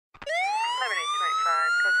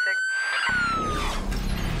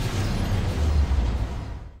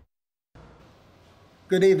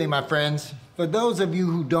Good evening, my friends. For those of you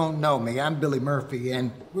who don't know me, I'm Billy Murphy,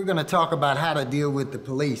 and we're going to talk about how to deal with the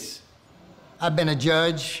police. I've been a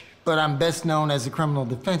judge, but I'm best known as a criminal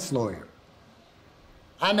defense lawyer.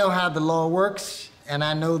 I know how the law works, and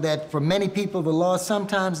I know that for many people, the law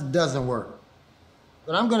sometimes doesn't work.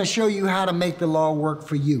 But I'm going to show you how to make the law work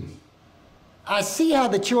for you. I see how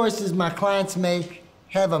the choices my clients make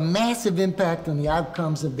have a massive impact on the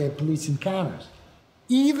outcomes of their police encounters.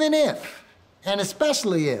 Even if, and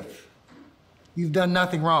especially if, you've done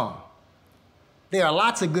nothing wrong. There are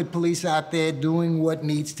lots of good police out there doing what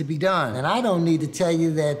needs to be done. And I don't need to tell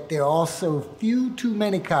you that there are also few too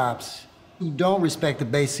many cops who don't respect the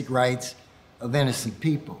basic rights of innocent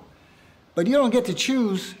people. But you don't get to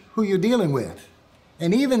choose who you're dealing with.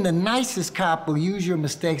 And even the nicest cop will use your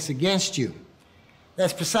mistakes against you.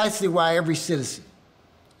 That's precisely why every citizen,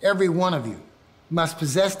 every one of you, must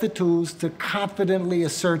possess the tools to confidently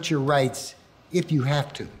assert your rights if you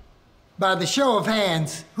have to. By the show of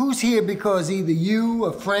hands, who's here because either you,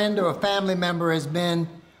 a friend, or a family member has been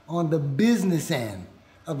on the business end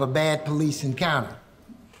of a bad police encounter?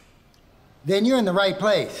 Then you're in the right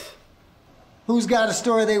place. Who's got a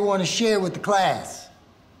story they want to share with the class?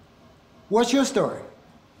 What's your story?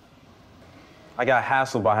 I got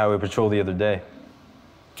hassled by Highway Patrol the other day.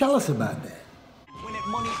 Tell us about that. When that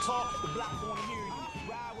money talk, the black born here.